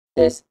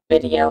This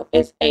video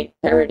is a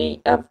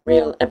parody of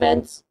real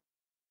events.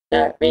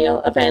 The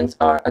real events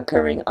are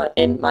occurring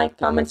in my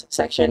comments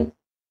section.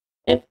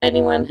 If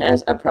anyone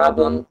has a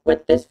problem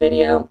with this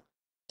video,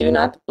 do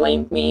not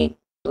blame me,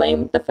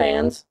 blame the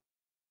fans.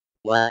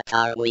 What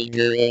are we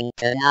doing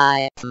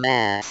tonight,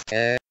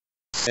 Master?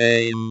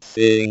 Same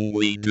thing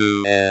we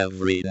do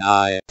every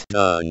night,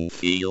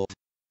 Dungfield.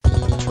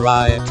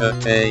 Try to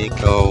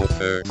take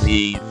over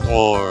the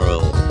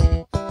world.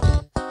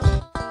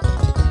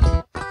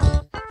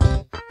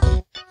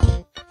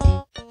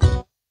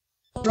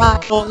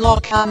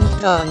 Dracorlok and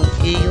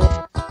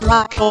Dungfield.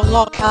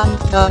 Dracorlok and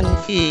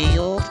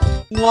Dungfield.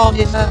 One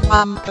is a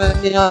vampire,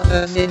 the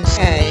other's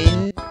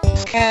insane.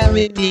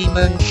 Scary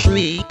demon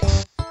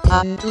shrieks,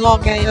 and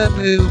Logea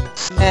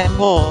boots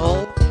them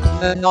all.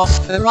 The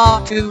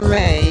Nosferatu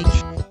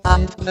rage,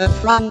 and the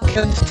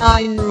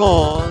Frankenstein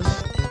roars.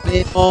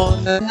 Before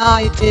the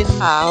night is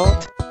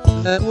out,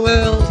 the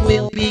world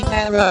will be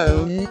their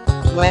own,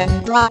 when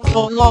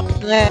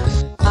Dracorlok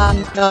bless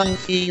and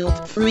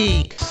Dungfield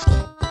freaks.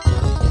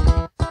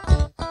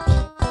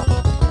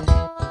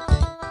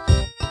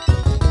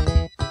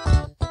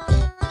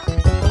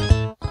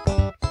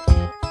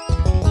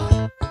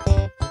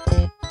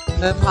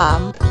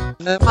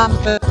 The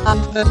vampire,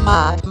 and the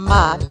mad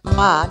man.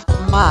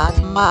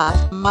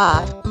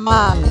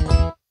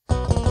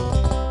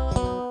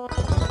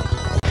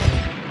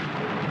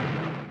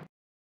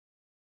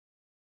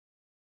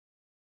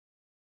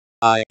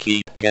 I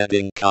keep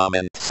getting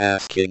comments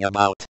asking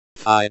about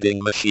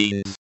fighting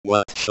machines.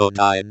 What should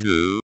I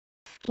do?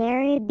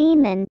 Scary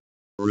demon.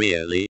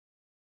 Really?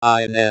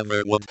 I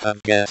never would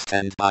have guessed,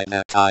 and by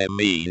that I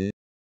mean,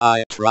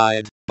 I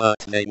tried, but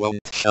they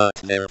won't shut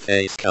their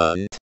face,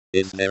 cunt.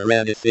 Is there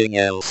anything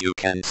else you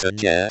can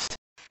suggest?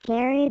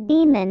 Scary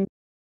demon.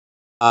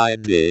 I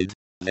did.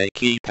 They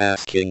keep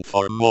asking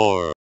for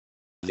more.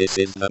 This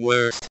is the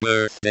worst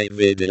birthday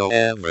video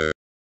ever.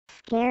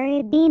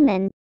 Scary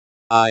demon.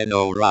 I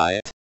know, right?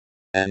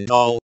 And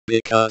all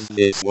because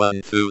this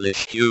one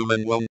foolish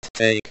human won't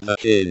take the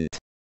hint.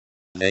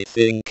 They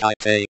think I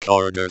take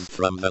orders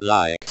from the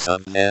likes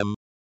of them.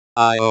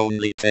 I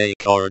only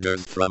take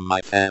orders from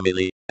my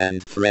family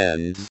and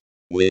friends,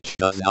 which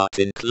does not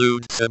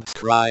include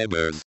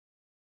subscribers.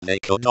 They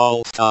could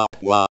all stop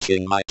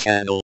watching my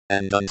channel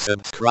and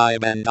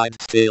unsubscribe, and I'd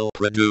still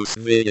produce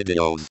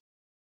videos.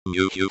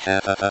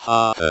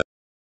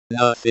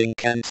 Nothing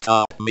can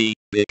stop me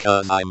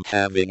because I'm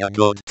having a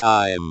good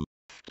time.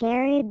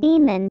 Scary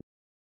demon.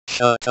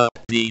 Shut up,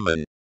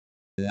 demon.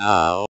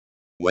 Now,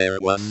 where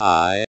was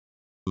I?